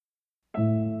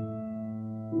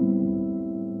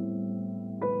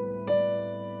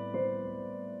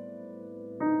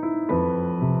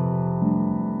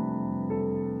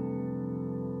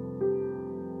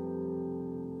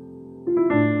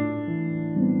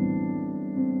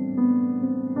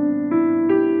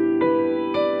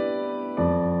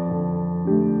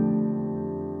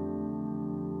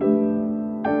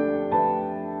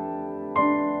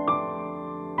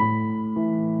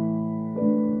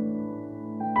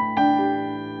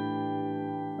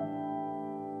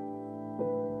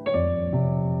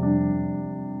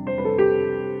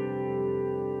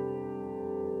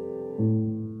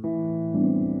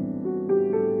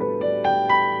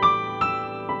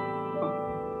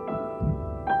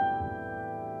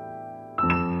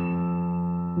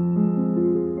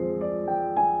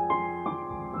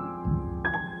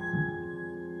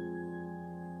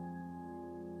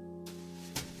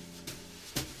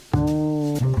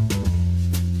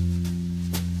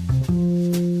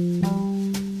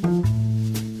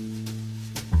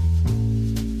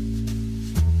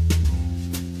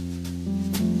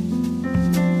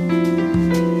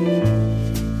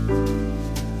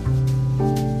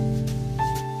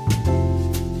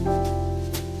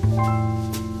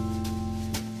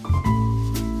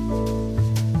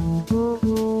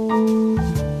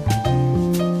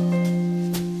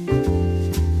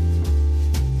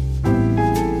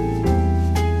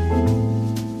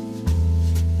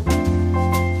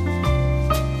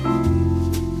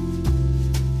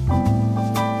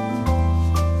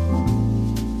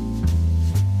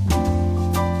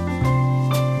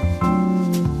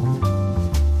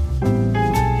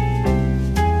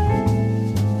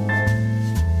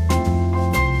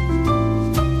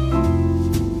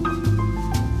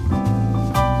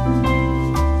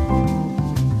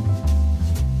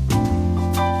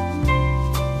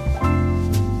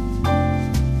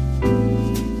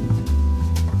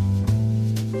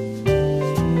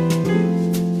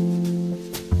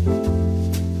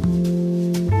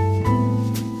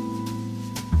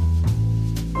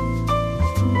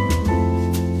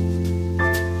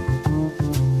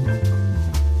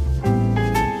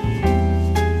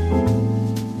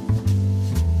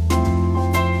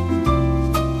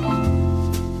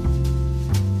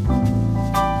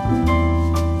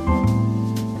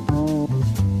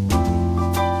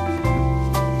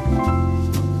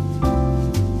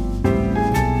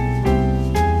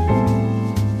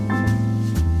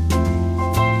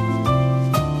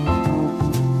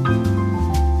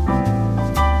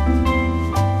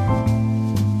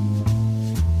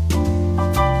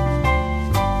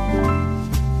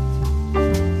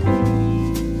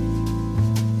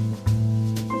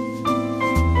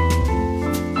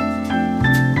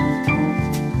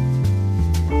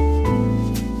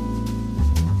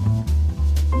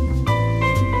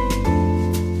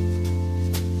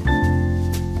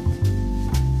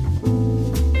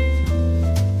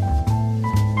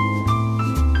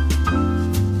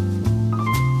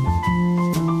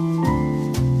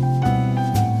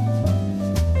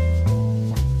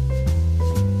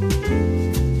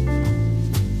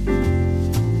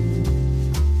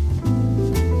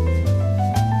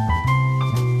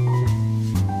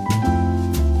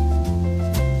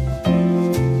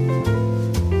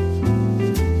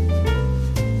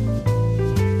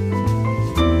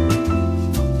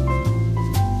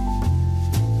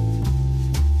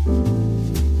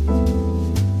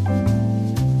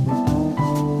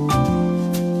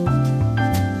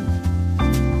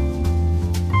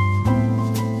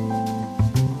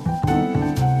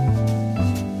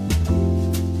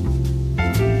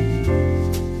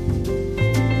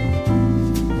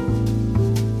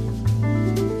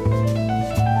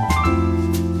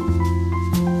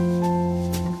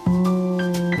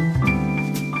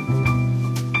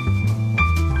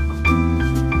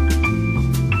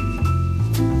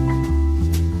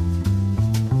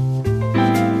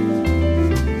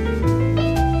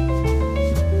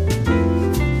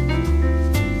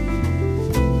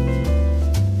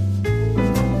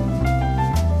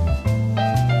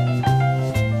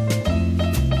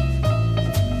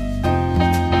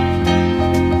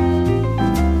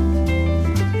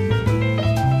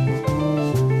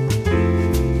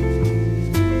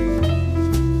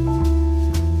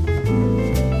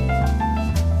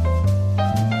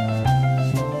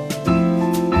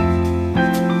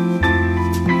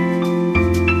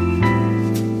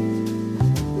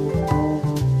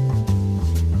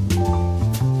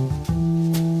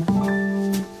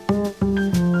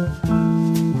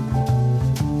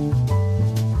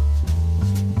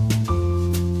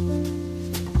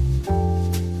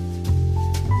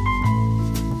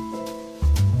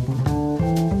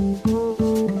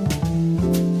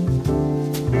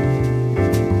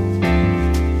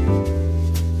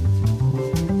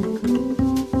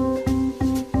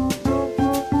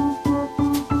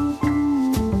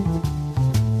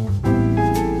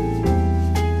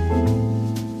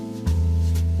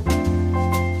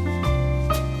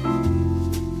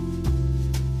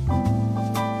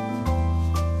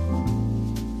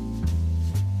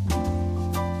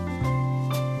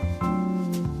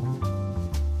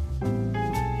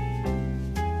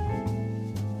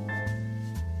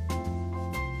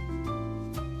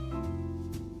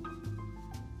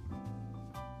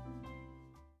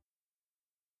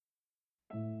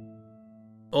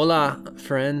Hola,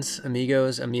 friends,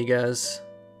 amigos, amigas.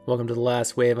 Welcome to The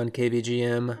Last Wave on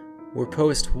KVGM. We're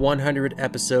post 100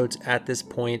 episodes at this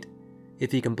point.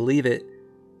 If you can believe it,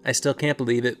 I still can't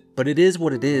believe it, but it is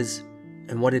what it is.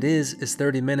 And what it is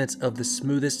 30 minutes of the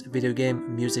smoothest video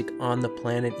game music on the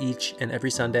planet each and every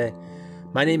Sunday.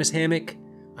 My name is Hammock.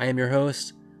 I am your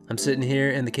host. I'm sitting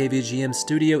here in the KVGM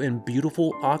studio in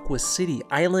beautiful Aqua City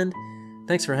Island.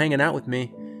 Thanks for hanging out with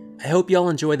me. I hope y'all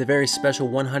enjoy the very special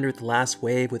 100th Last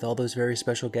Wave with all those very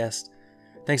special guests.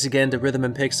 Thanks again to Rhythm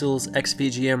and Pixels,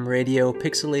 XVGM Radio,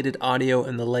 Pixelated Audio,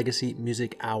 and the Legacy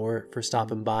Music Hour for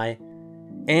stopping by.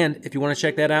 And if you want to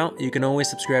check that out, you can always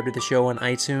subscribe to the show on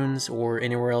iTunes or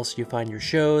anywhere else you find your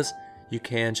shows. You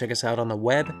can check us out on the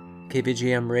web,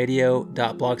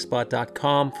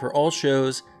 kvgmradio.blogspot.com, for all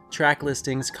shows, track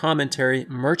listings, commentary,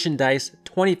 merchandise,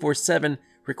 24/7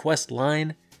 request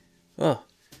line. Oh.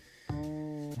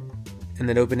 And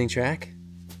that opening track,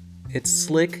 it's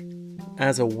slick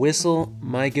as a whistle.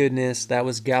 My goodness, that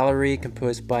was Gallery,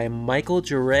 composed by Michael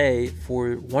Jure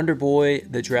for Wonder Boy: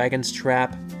 The Dragon's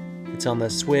Trap. It's on the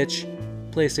Switch,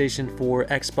 PlayStation 4,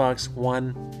 Xbox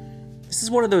One. This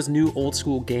is one of those new old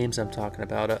school games I'm talking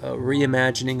about, a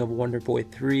reimagining of Wonder Boy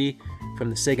 3 from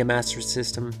the Sega Master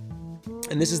System.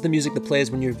 And this is the music that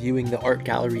plays when you're viewing the art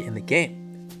gallery in the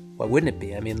game. Why wouldn't it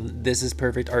be? I mean, this is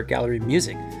perfect art gallery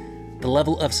music. The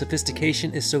level of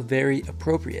sophistication is so very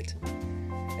appropriate.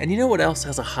 And you know what else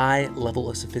has a high level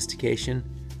of sophistication?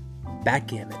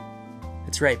 Backgammon.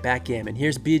 That's right, backgammon.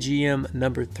 Here's BGM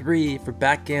number 3 for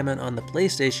Backgammon on the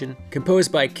PlayStation,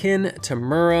 composed by Ken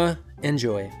Tamura.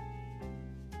 Enjoy.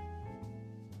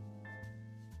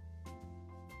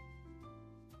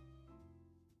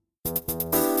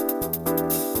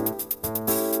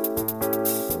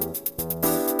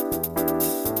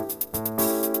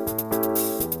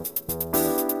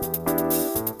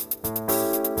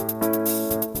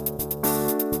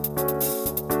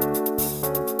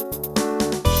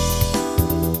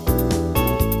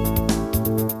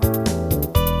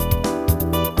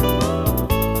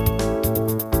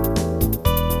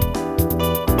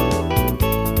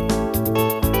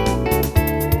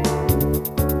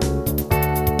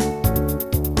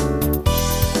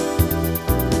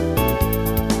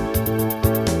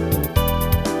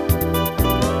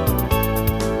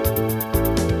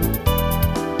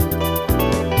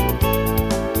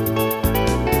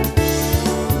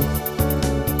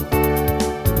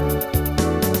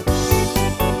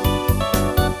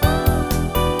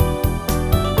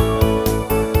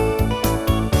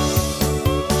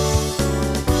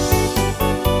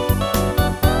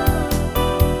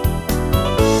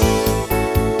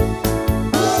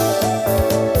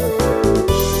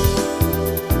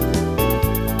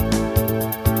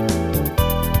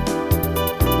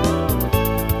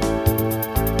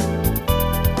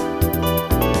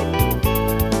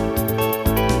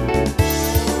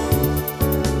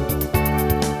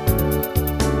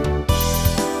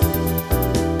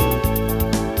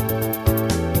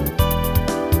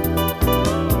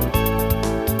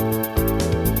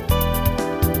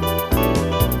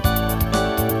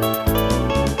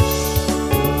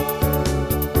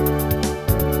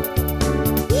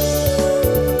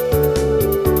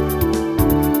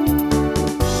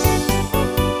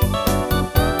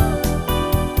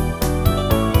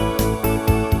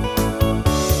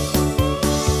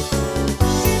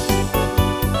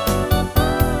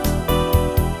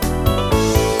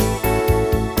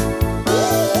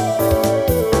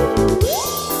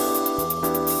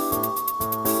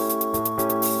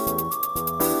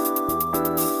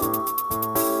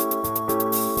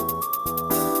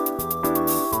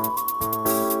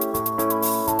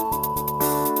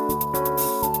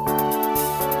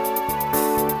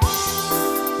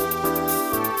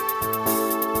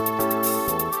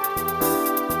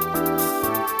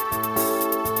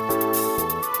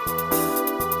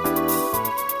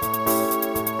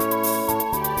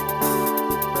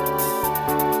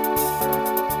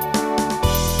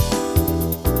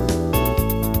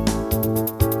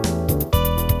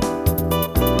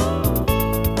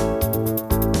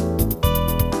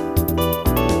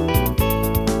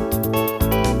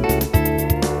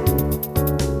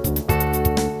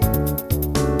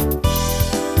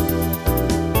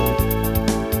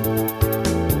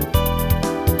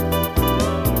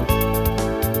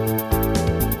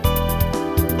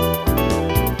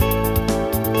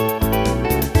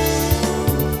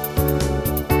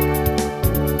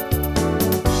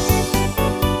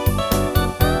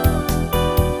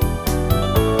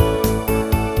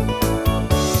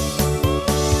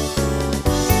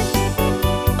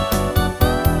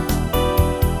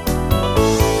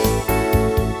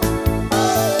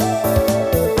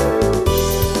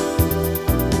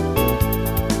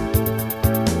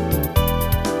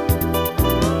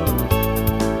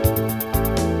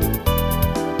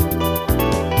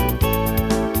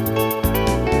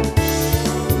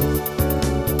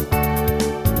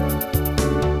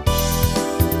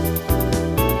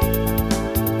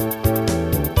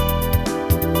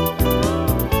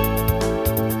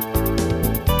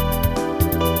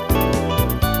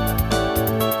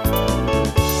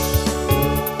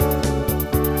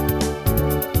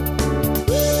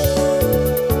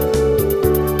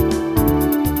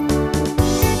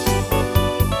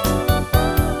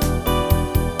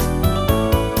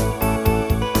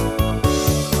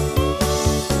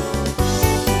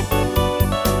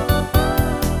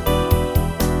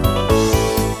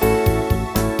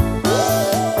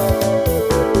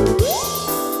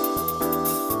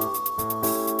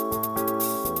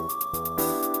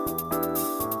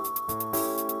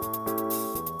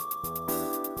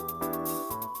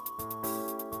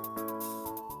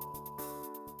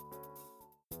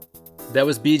 That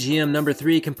was BGM number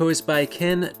 3, composed by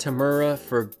Ken Tamura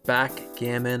for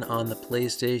Backgammon on the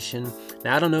PlayStation.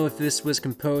 Now, I don't know if this was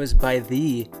composed by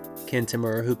the Ken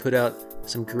Tamura, who put out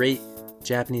some great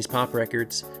Japanese pop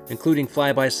records, including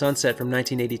Fly By Sunset from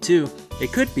 1982.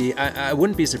 It could be. I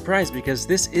wouldn't be surprised, because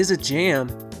this is a jam,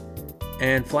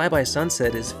 and Fly By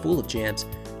Sunset is full of jams.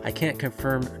 I can't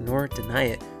confirm nor deny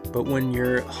it, but when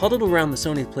you're huddled around the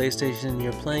Sony PlayStation and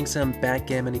you're playing some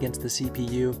backgammon against the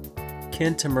CPU,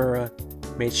 Ken Tamura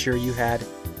made sure you had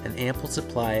an ample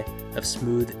supply of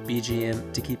smooth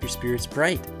BGM to keep your spirits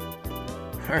bright.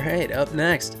 Alright, up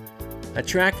next, a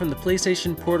track from the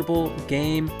PlayStation Portable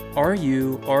game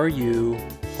RUR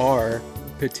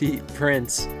Petit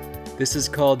Prince. This is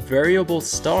called Variable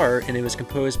Star, and it was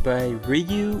composed by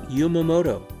Ryu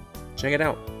Yamamoto. Check it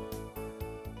out.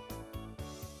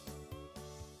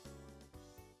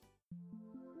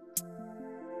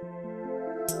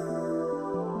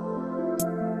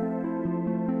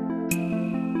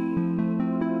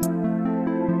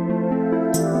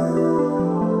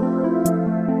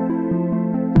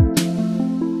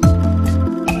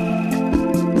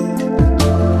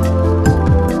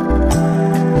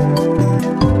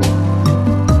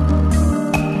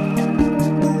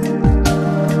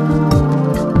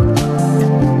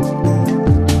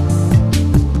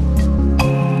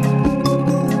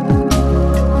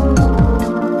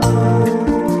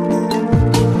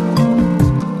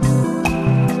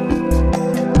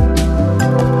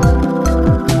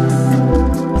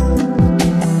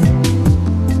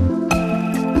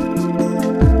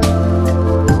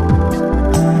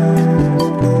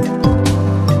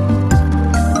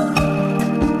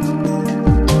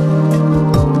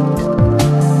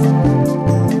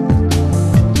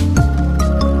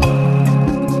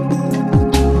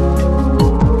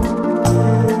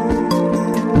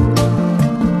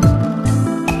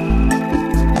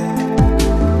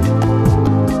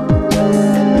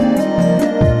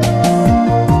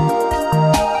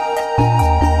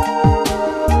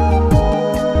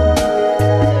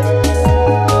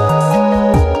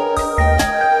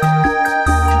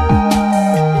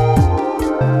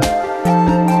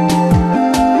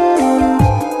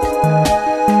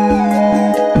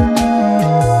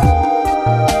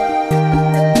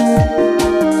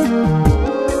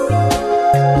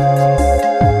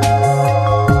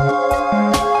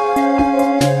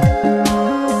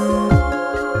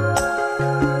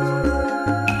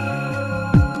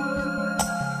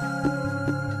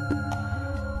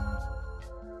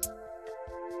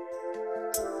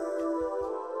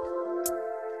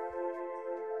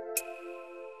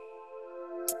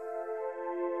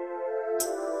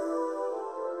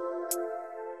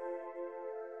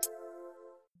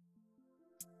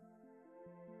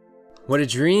 What a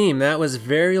dream! That was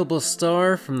Variable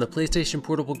Star from the PlayStation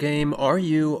Portable game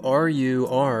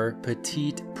RUR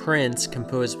Petit Prince,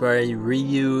 composed by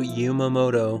Ryu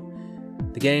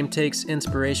Yamamoto. The game takes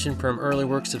inspiration from early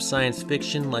works of science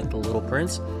fiction like The Little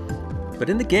Prince, but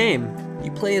in the game,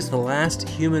 you play as the last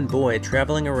human boy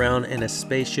traveling around in a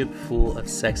spaceship full of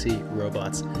sexy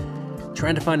robots,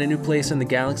 trying to find a new place in the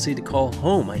galaxy to call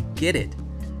home. I get it.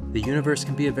 The universe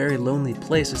can be a very lonely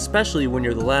place, especially when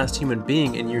you're the last human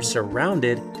being and you're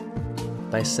surrounded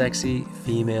by sexy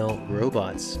female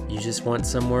robots. You just want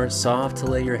somewhere soft to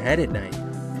lay your head at night,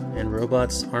 and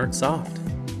robots aren't soft.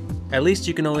 At least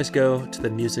you can always go to the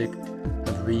music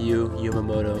of Ryu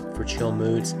Yamamoto for chill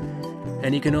moods,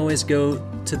 and you can always go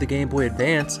to the Game Boy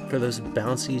Advance for those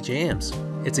bouncy jams.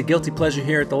 It's a guilty pleasure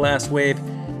here at The Last Wave.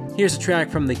 Here's a track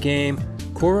from the game,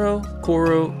 Koro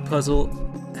Koro Puzzle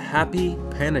Happy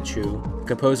Panichu.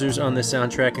 Composers on the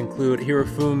soundtrack include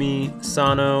Hirofumi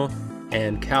Sano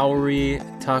and Kaori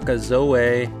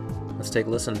Takazoe. Let's take a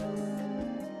listen.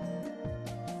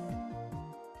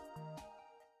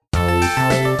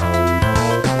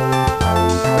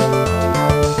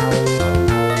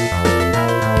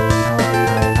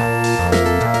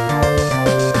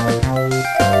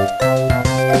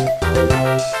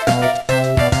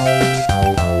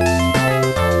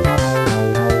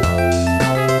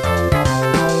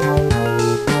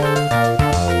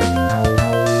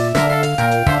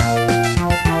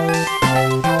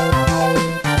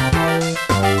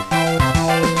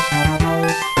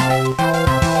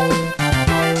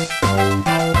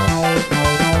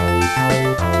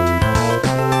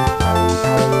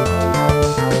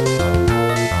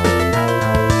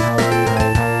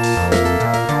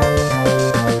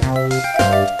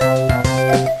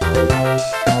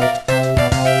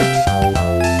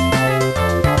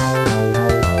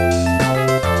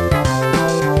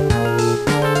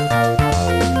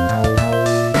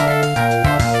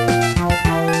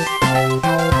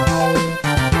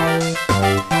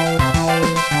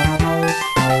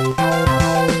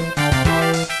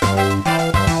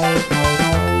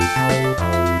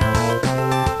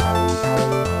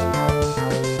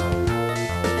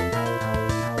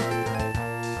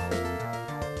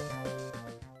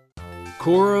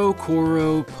 Koro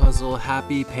Koro Puzzle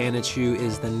Happy Panichu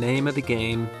is the name of the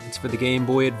game. It's for the Game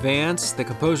Boy Advance. The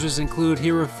composers include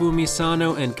Hirofumi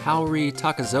Sano and Kaori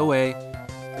Takazoe.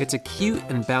 It's a cute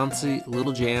and bouncy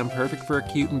little jam, perfect for a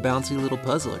cute and bouncy little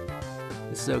puzzler.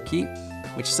 It's so cute,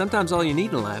 which is sometimes all you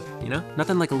need in life, you know?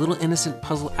 Nothing like a little innocent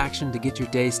puzzle action to get your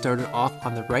day started off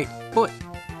on the right foot.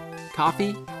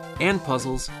 Coffee and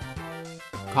puzzles.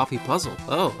 Coffee puzzle.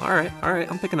 Oh, all right.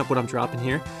 I'm picking up what I'm dropping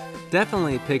here.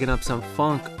 Definitely picking up some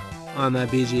funk on that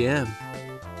BGM.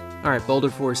 Alright, Boulder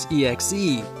Force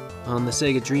EXE on the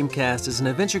Sega Dreamcast is an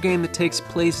adventure game that takes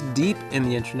place deep in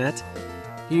the internet.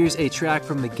 Here's a track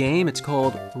from the game. It's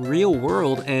called Real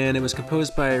World, and it was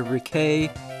composed by Rikei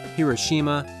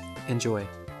Hiroshima. Enjoy.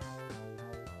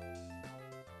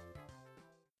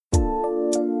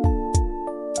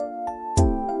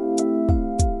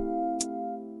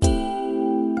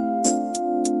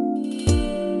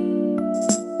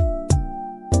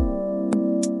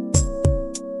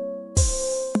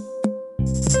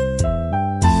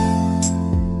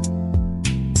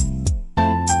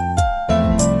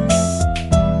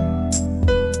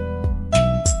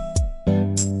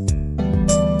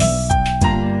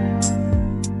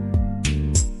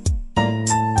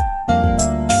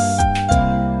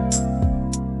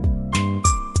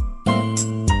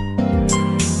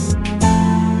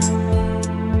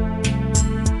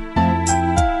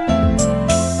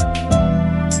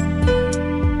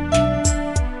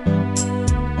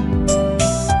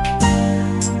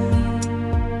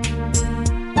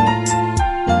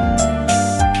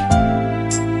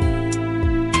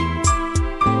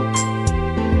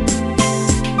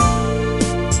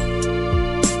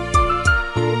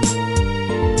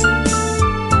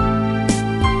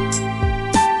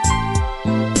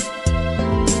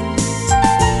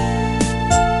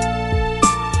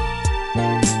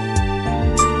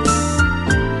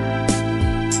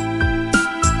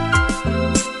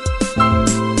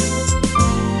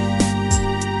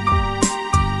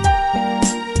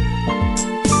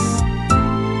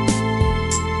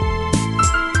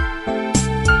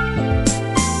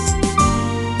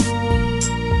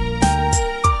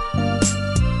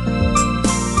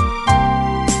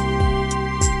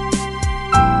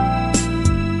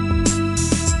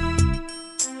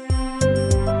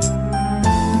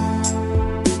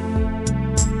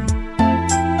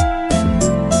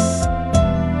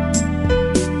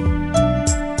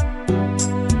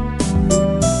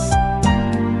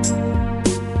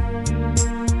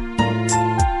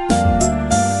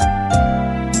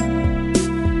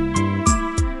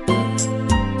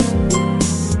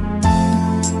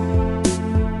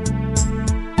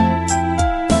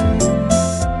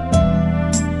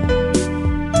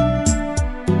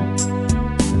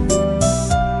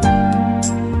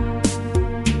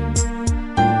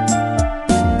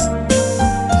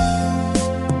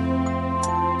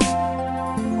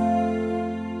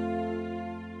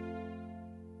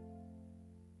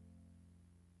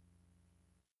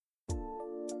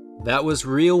 That was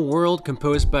Real World,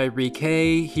 composed by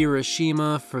Rikei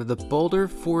Hiroshima for the Boulder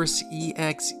Force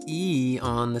EXE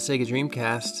on the Sega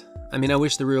Dreamcast. I mean, I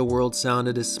wish the Real World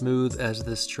sounded as smooth as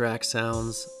this track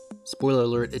sounds. Spoiler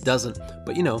alert, it doesn't.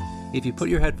 But you know, if you put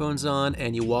your headphones on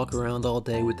and you walk around all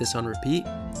day with this on repeat,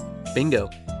 bingo.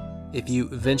 If you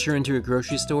venture into a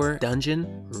grocery store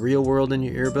dungeon, Real World in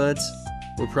your earbuds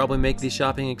will probably make the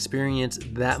shopping experience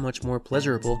that much more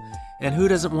pleasurable. And who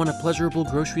doesn't want a pleasurable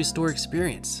grocery store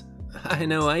experience? I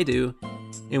know I do.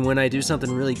 And when I do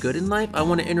something really good in life, I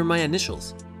want to enter my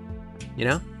initials. You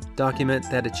know? Document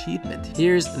that achievement.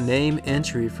 Here's the name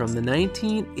entry from the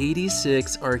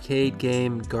 1986 arcade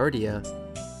game Guardia.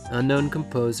 Unknown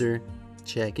composer.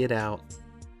 Check it out.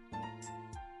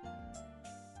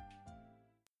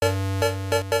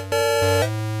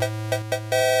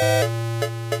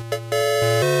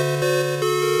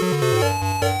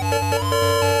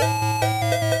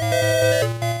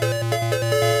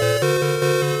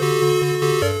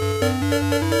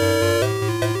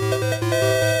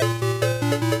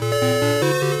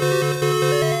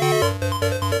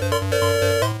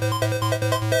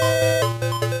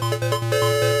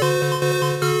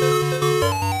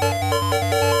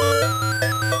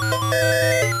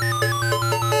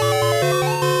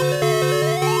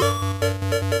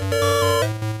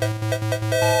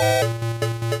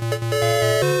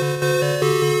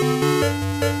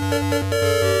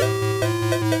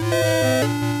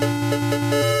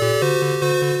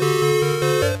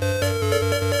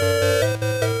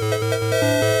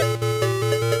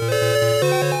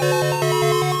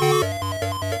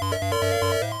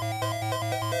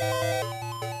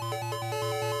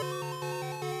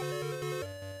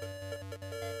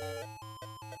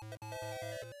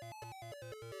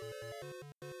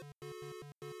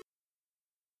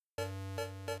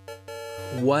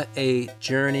 What a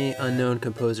journey unknown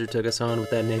composer took us on with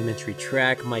that name entry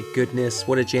track. My goodness,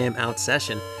 what a jam out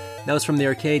session. That was from the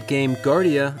arcade game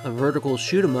Guardia, a vertical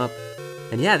shoot 'em up.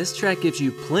 And yeah, this track gives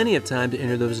you plenty of time to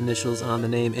enter those initials on the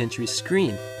name entry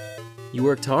screen. You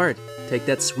worked hard. Take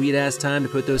that sweet ass time to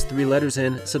put those 3 letters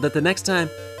in so that the next time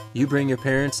you bring your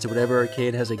parents to whatever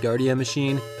arcade has a Guardia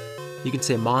machine, you can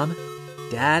say, "Mom,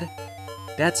 Dad,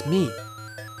 that's me,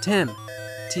 Tim,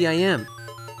 Tim."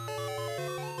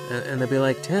 And they'll be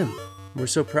like, "Tim, we're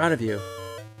so proud of you.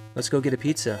 Let's go get a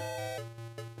pizza."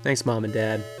 Thanks, Mom and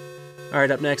Dad. Alright,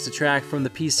 up next, a track from the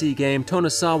PC game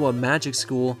Tonosawa Magic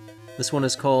School. This one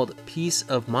is called Peace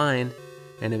of Mind,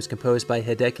 and it was composed by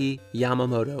Hideki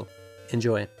Yamamoto.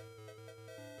 Enjoy.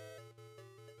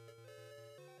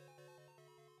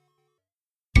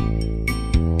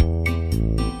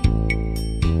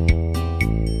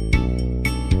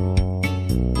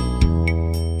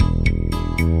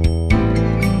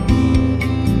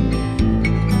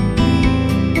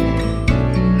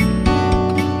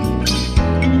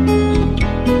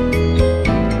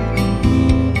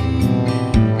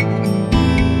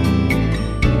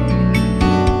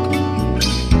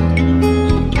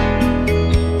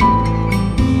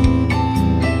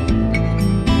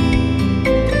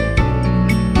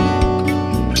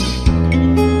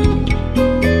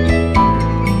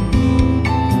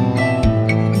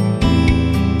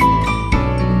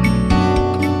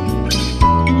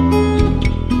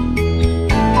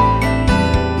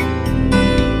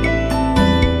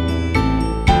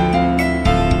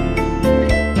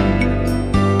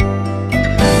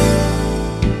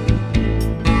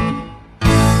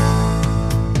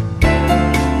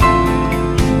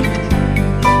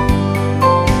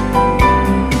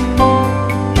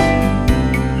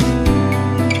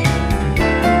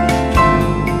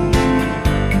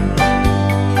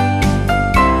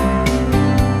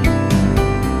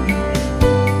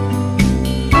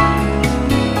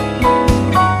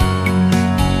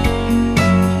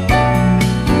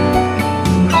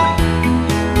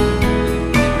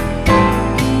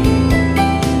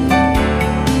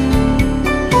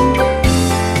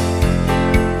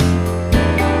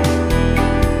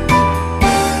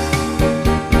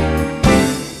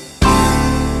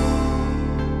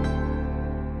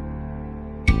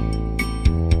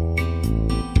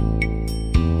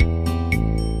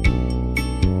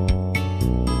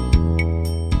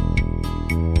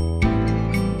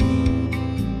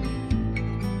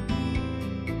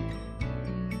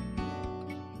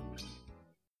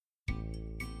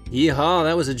 Yeehaw,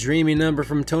 that was a dreamy number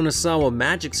from Tonosawa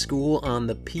Magic School on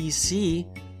the PC.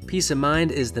 Peace of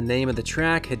Mind is the name of the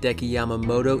track. Hideki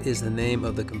Yamamoto is the name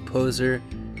of the composer.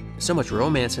 So much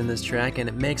romance in this track, and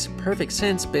it makes perfect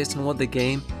sense based on what the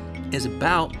game is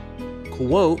about.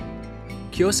 Quote,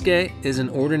 "Kyosuke is an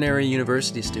ordinary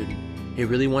university student. He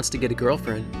really wants to get a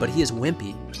girlfriend, but he is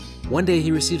wimpy. One day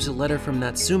he receives a letter from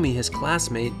Natsumi, his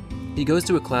classmate. He goes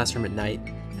to a classroom at night,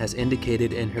 as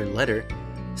indicated in her letter.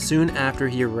 Soon after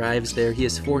he arrives there, he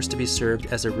is forced to be served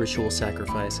as a ritual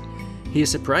sacrifice. He is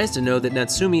surprised to know that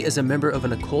Natsumi is a member of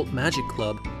an occult magic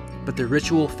club, but the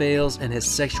ritual fails and his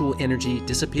sexual energy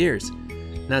disappears.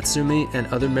 Natsumi and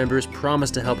other members promise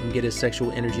to help him get his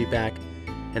sexual energy back,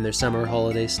 and their summer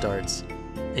holiday starts."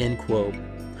 End quote.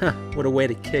 Huh, what a way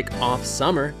to kick off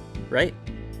summer, right?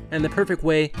 And the perfect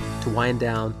way to wind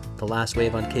down the last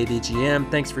wave on KVGM.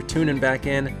 Thanks for tuning back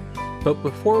in. But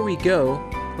before we go,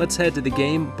 let's head to the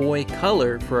Game Boy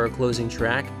Color for our closing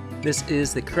track. This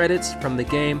is the credits from the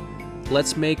game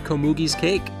Let's Make Komugi's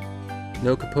Cake.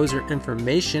 No composer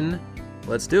information.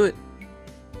 Let's do it.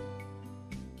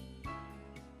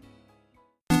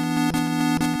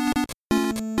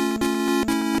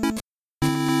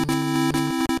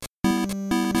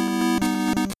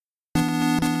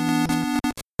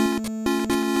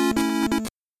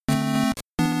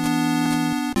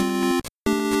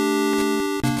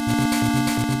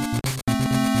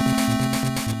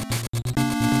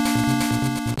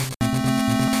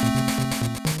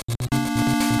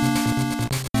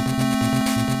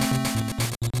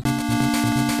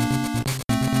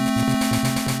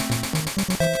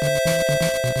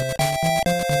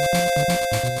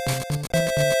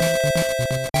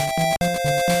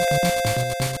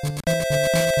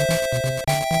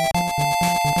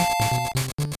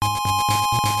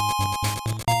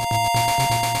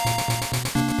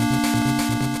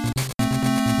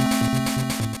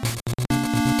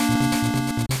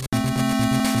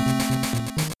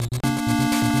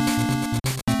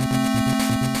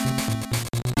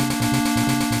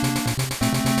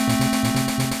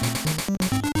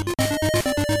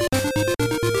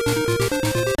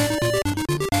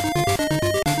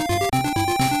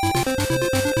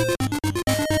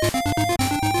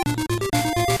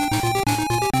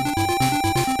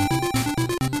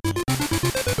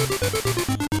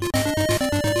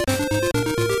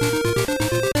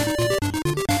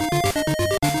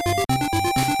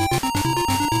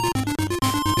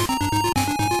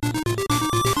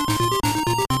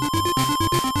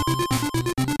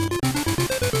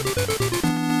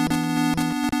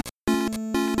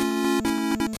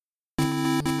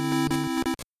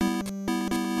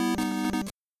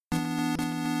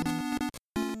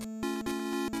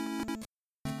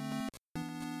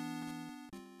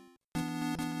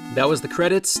 That was the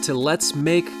credits to Let's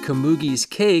Make Komugi's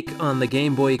Cake on the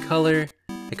Game Boy Color.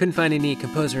 I couldn't find any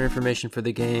composer information for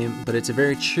the game, but it's a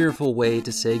very cheerful way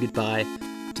to say goodbye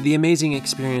to the amazing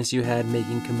experience you had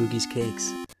making Komugi's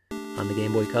cakes on the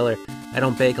Game Boy Color. I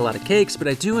don't bake a lot of cakes, but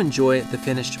I do enjoy the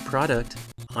finished product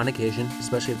on occasion,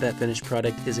 especially if that finished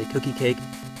product is a cookie cake,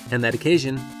 and that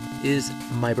occasion is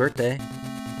my birthday.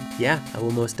 Yeah, I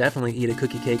will most definitely eat a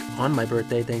cookie cake on my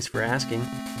birthday, thanks for asking.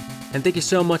 And thank you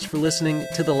so much for listening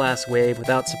to The Last Wave.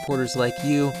 Without supporters like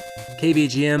you,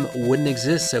 KVGM wouldn't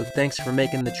exist, so thanks for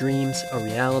making the dreams a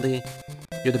reality.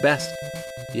 You're the best.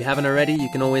 If you haven't already, you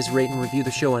can always rate and review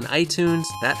the show on iTunes.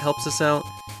 That helps us out.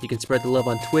 You can spread the love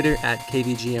on Twitter at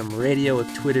KVGM Radio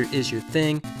if Twitter is your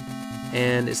thing.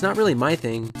 And it's not really my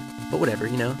thing, but whatever,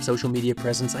 social media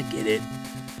presence, I get it.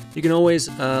 You can always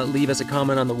leave us a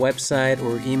comment on the website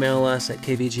or email us at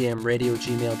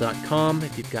kvgmradio@gmail.com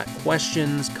if you've got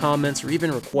questions, comments, or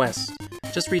even requests.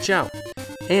 Just reach out.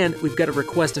 And we've got a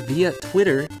request via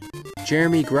Twitter.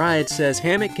 Jeremy Gride says,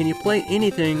 Hammock, can you play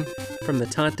anything from the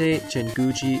Tante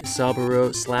Genguji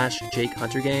Saburo / Jake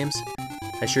Hunter games?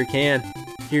 I sure can.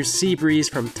 Here's Sea Breeze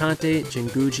from Tante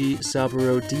Genguji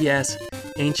Saburo DS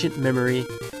Ancient Memory.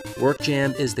 Work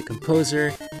Jam is the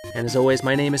composer. And as always,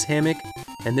 my name is Hammock.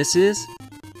 And this is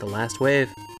The Last Wave.